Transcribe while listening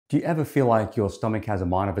Do you ever feel like your stomach has a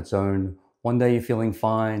mind of its own? One day you're feeling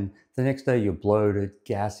fine, the next day you're bloated,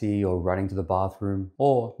 gassy, or running to the bathroom,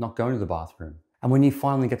 or not going to the bathroom. And when you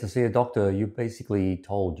finally get to see a doctor, you're basically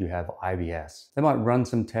told you have IBS. They might run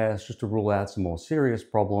some tests just to rule out some more serious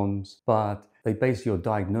problems, but they base your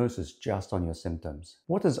diagnosis just on your symptoms.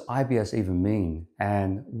 What does IBS even mean?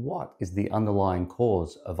 And what is the underlying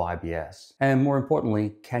cause of IBS? And more importantly,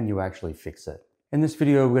 can you actually fix it? In this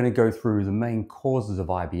video, we're going to go through the main causes of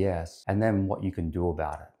IBS and then what you can do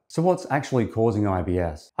about it. So what's actually causing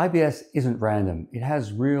IBS? IBS isn't random. It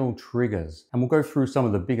has real triggers, and we'll go through some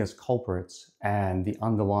of the biggest culprits and the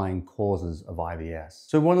underlying causes of IBS.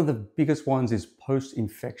 So one of the biggest ones is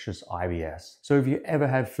post-infectious IBS. So if you ever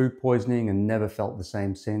had food poisoning and never felt the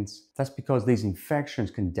same since, that's because these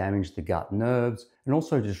infections can damage the gut nerves and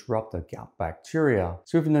also disrupt the gut bacteria.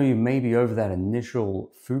 So even though you may be over that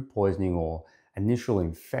initial food poisoning or initial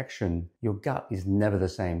infection, your gut is never the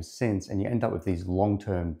same since, and you end up with these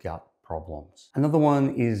long-term gut problems. Another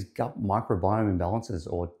one is gut microbiome imbalances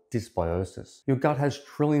or dysbiosis. Your gut has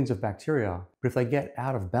trillions of bacteria, but if they get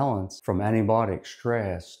out of balance from antibiotics,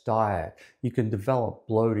 stress, diet, you can develop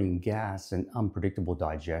bloating, gas, and unpredictable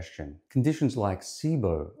digestion. Conditions like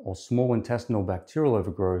SIBO or small intestinal bacterial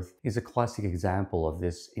overgrowth is a classic example of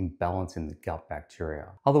this imbalance in the gut bacteria.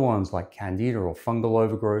 Other ones like candida or fungal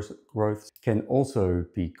overgrowth can also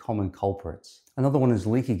be common culprits. Another one is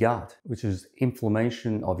leaky gut, which is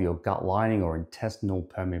inflammation of your gut lining or intestinal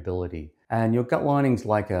permeability. And your gut lining is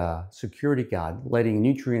like a security guard, letting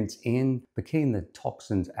nutrients in, but keeping the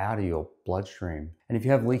toxins out of your bloodstream. And if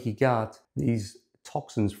you have leaky gut, these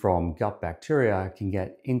toxins from gut bacteria can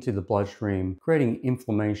get into the bloodstream, creating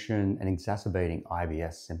inflammation and exacerbating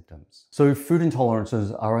IBS symptoms. So food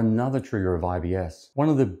intolerances are another trigger of IBS. One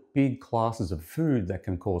of the big classes of food that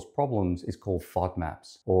can cause problems is called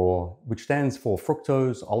FODMAPs, which stands for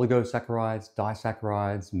fructose, oligosaccharides,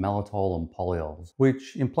 disaccharides, maltol, and polyols,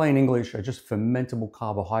 which in plain English are just fermentable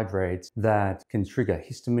carbohydrates that can trigger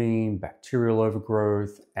histamine, bacterial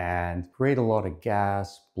overgrowth, and create a lot of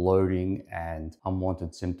gas, bloating, and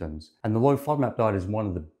unwanted symptoms. And the low FODMAP diet is one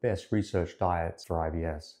of the best researched diets for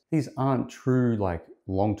IBS. These aren't true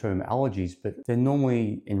long-term allergies, but they're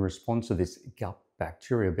normally in response to this gut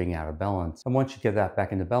bacteria being out of balance. And once you get that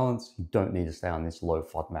back into balance, you don't need to stay on this low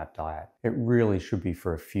FODMAP diet. It really should be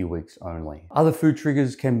for a few weeks only. Other food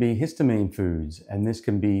triggers can be histamine foods, and this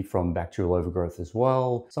can be from bacterial overgrowth as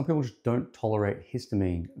well. Some people just don't tolerate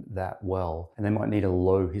histamine that well, and they might need a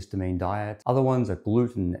low histamine diet. Other ones are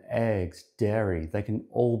gluten, eggs, dairy. They can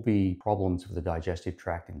all be problems for the digestive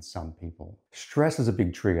tract in some people. Stress is a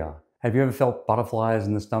big trigger. Have you ever felt butterflies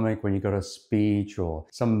in the stomach when you got a speech or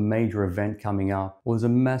some major event coming up? Well, there's a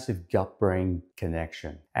massive gut-brain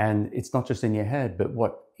connection. And it's not just in your head, but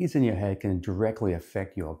what is in your head can directly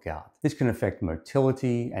affect your gut. This can affect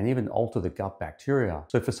motility and even alter the gut bacteria.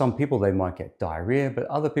 So for some people, they might get diarrhea, but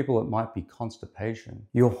other people, it might be constipation.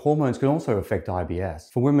 Your hormones can also affect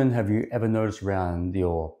IBS. For women, have you ever noticed around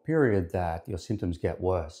your period that your symptoms get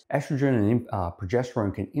worse? Estrogen and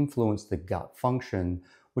progesterone can influence the gut function,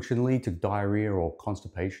 which can lead to diarrhea or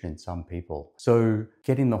constipation in some people. So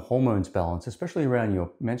getting the hormones balanced, especially around your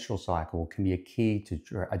menstrual cycle, can be a key to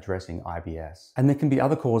addressing IBS. And there can be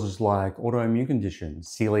other causes like autoimmune conditions,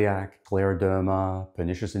 celiac, scleroderma,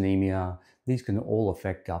 pernicious anemia. These can all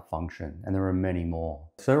affect gut function, and there are many more.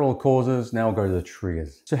 So they're all causes. Now I'll go to the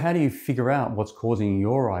triggers. So how do you figure out what's causing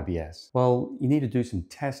your IBS? Well, you need to do some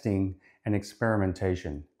testing and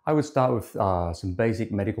experimentation. I would start with some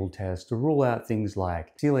basic medical tests to rule out things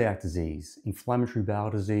like celiac disease, inflammatory bowel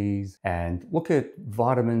disease, and look at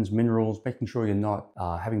vitamins, minerals, making sure you're not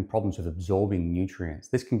having problems with absorbing nutrients.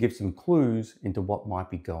 This can give some clues into what might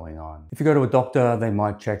be going on. If you go to a doctor, they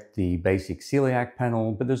might check the basic celiac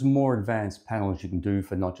panel, but there's more advanced panels you can do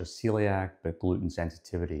for not just celiac, but gluten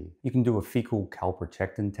sensitivity. You can do a fecal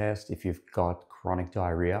calprotectin test if you've got chronic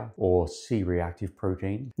diarrhea or C-reactive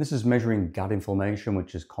protein. This is measuring gut inflammation,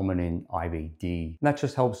 which is common in IBD. And that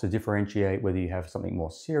just helps to differentiate whether you have something more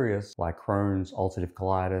serious like Crohn's, ulcerative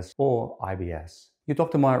colitis, or IBS. Your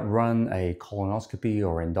doctor might run a colonoscopy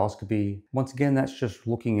or endoscopy. Once again, that's just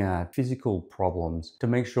looking at physical problems to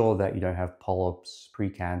make sure that you don't have polyps,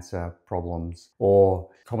 precancer problems, or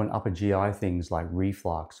common upper GI things like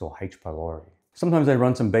reflux or H. pylori. Sometimes they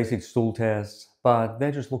run some basic stool tests, but they're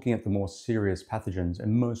just looking at the more serious pathogens,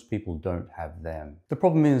 and most people don't have them. The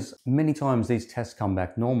problem is, many times these tests come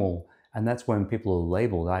back normal, and that's when people are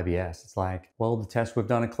labeled IBS. It's like, well, the tests we've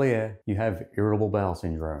done are clear. You have irritable bowel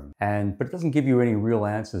syndrome. But it doesn't give you any real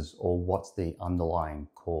answers or what's the underlying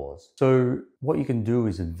cause. So what you can do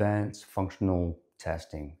is advanced functional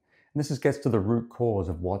testing. And this gets to the root cause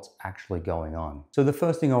of what's actually going on. So the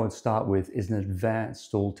first thing I would start with is an advanced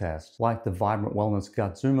stool test, like the Vibrant Wellness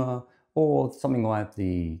Gut Zoomer or something like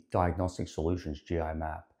the Diagnostic Solutions GI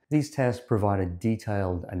Map. These tests provide a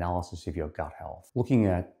detailed analysis of your gut health, looking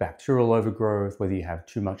at bacterial overgrowth, whether you have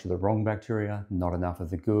too much of the wrong bacteria, not enough of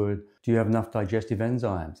the good. Do you have enough digestive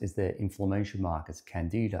enzymes? Is there inflammation markers,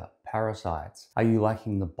 candida, parasites? Are you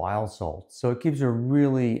lacking the bile salts? So it gives you a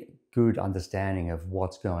really good understanding of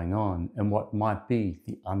what's going on and what might be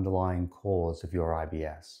the underlying cause of your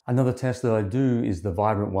IBS. Another test that I do is the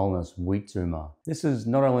Vibrant Wellness Wheat Zoomer. This is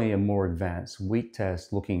not only a more advanced wheat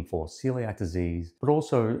test looking for celiac disease, but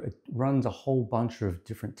also it runs a whole bunch of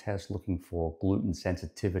different tests looking for gluten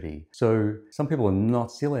sensitivity. So some people are not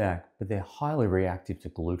celiac, but they're highly reactive to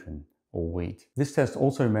gluten or wheat. This test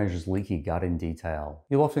also measures leaky gut in detail.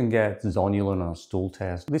 You'll often get zonulin on a stool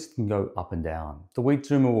test. This can go up and down. The wheat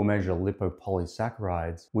zoomer will measure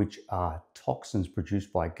lipopolysaccharides, which are toxins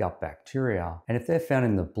produced by gut bacteria. And if they're found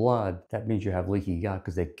in the blood, that means you have leaky gut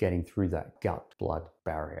because they're getting through that gut-blood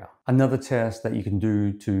barrier. Another test that you can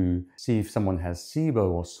do to see if someone has SIBO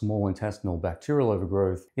or small intestinal bacterial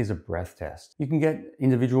overgrowth is a breath test. You can get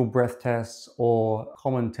individual breath tests, or a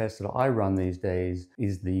common test that I run these days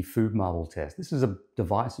is the FODMAP test. This is a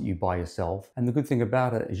device that you buy yourself, and the good thing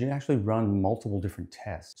about it is you actually run multiple different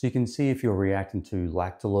tests. So you can see if you're reacting to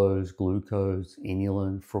lactulose, glucose,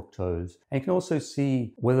 inulin, fructose, and you can also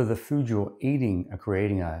see whether the foods you're eating are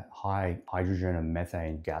creating a high hydrogen and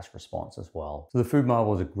methane gas response as well. So the FODMAP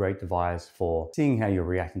is a great device for seeing how you're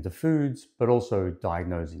reacting to foods, but also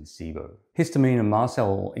diagnosing SIBO. Histamine and mast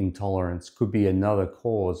cell intolerance could be another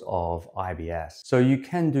cause of IBS. So you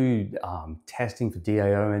can do testing for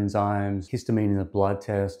DAO enzymes, histamine in the blood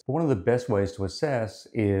test. But one of the best ways to assess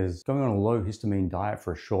is going on a low histamine diet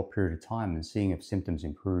for a short period of time and seeing if symptoms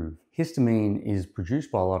improve. Histamine is produced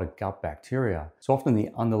by a lot of gut bacteria. So often the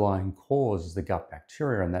underlying cause is the gut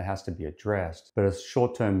bacteria, and that has to be addressed. But a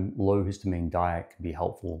short-term low histamine diet can be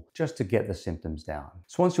helpful just to get the symptoms down.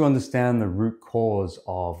 So once you understand the root cause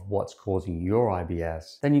of what's causing your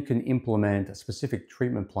IBS, then you can implement a specific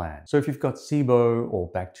treatment plan. So if you've got SIBO or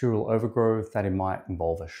bacterial overgrowth, that it might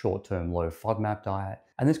involve a short-term low FODMAP diet.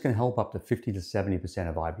 And this can help up to 50 to 70%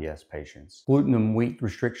 of IBS patients. Gluten and wheat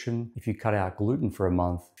restriction, if you cut out gluten for a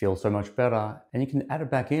month, feels so much better, and you can add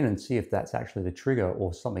it back in and see if that's actually the trigger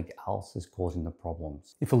or something else is causing the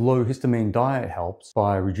problems. If a low histamine diet helps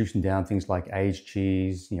by reducing down things like aged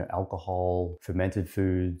cheese, alcohol, fermented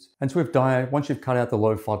foods. And so with diet, once you've cut out the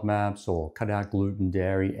low FODMAPs or cut out gluten,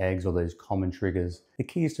 dairy, eggs, or those common triggers, the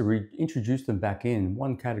key is to reintroduce them back in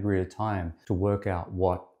one category at a time to work out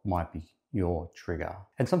what might be your trigger.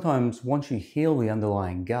 And sometimes once you heal the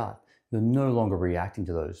underlying gut, you're no longer reacting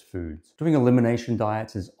to those foods. Doing elimination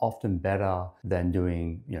diets is often better than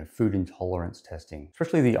doing food intolerance testing.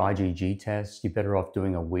 Especially the IgG tests, you're better off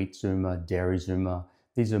doing a wheat zoomer, dairy zoomer.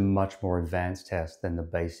 These are much more advanced tests than the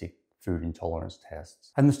basic food intolerance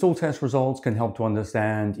tests. And the stool test results can help to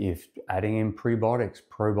understand if adding in prebiotics,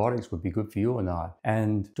 probiotics would be good for you or not.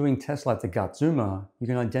 And doing tests like the gut zoomer, you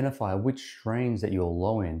can identify which strains that you're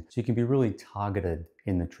low in, so you can be really targeted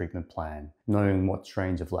in the treatment plan, knowing what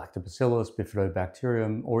strains of lactobacillus,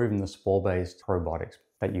 bifidobacterium, or even the spore-based probiotics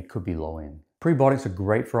that you could be low in. Prebiotics are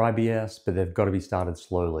great for IBS, but they've got to be started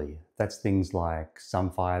slowly. That's things like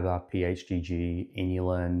sunfiber, PHGG,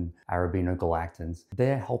 inulin, arabinogalactans.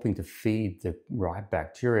 They're helping to feed the right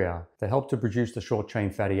bacteria. They help to produce the short-chain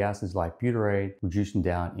fatty acids like butyrate, reducing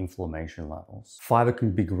down inflammation levels. Fiber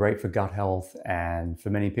can be great for gut health, and for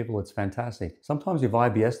many people it's fantastic. Sometimes with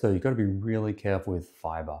IBS though, you've got to be really careful with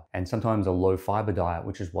fiber. And sometimes a low fiber diet,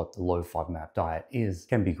 which is what the low FODMAP diet is,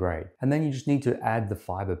 can be great. And then you just need to add the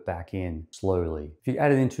fiber back in slowly. If you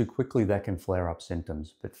add it in too quickly, that can flare up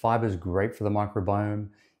symptoms. But fiber is great for the microbiome.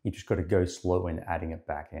 You just got to go slow in adding it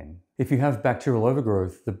back in. If you have bacterial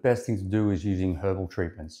overgrowth, the best thing to do is using herbal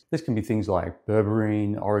treatments. This can be things like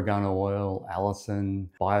berberine, oregano oil, allicin,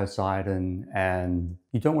 biocidin, and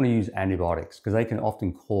you don't want to use antibiotics because they can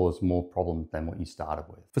often cause more problems than what you started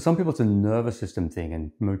with. For some people, it's a nervous system thing,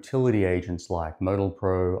 and motility agents like Modal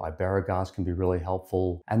Pro, Iberogast can be really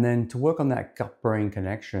helpful. And then to work on that gut-brain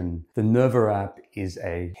connection, the Nerva app is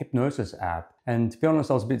a hypnosis app. And to be honest,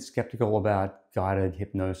 I was a bit skeptical about guided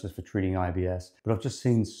hypnosis for treating IBS, but I've just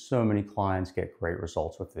seen so many clients get great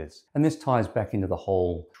results with this. And this ties back into the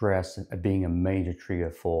whole stress being a major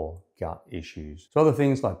trigger for gut issues. So other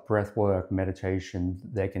things like breath work, meditation,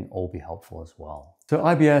 they can all be helpful as well. So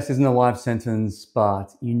IBS isn't a life sentence,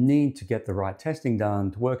 but you need to get the right testing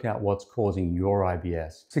done to work out what's causing your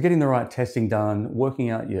IBS. So getting the right testing done, working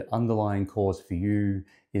out your underlying cause for you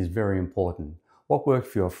is very important. What worked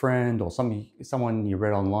for your friend or someone you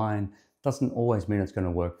read online doesn't always mean it's going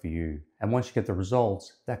to work for you. And once you get the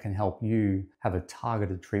results, that can help you have a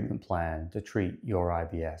targeted treatment plan to treat your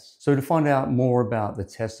IBS. So to find out more about the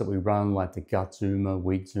tests that we run, like the gut Zuma,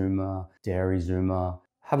 wheat Zuma, dairy Zuma,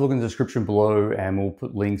 have a look in the description below and we'll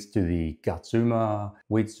put links to the gut Zuma,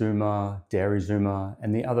 wheat Zuma, dairy Zuma,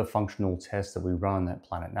 and the other functional tests that we run at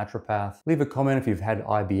Planet Naturopath. Leave a comment if you've had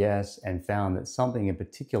IBS and found that something in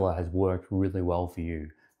particular has worked really well for you.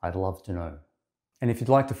 I'd love to know. And if you'd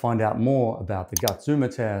like to find out more about the gut Zuma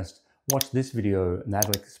test, watch this video and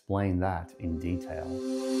that'll explain that in detail.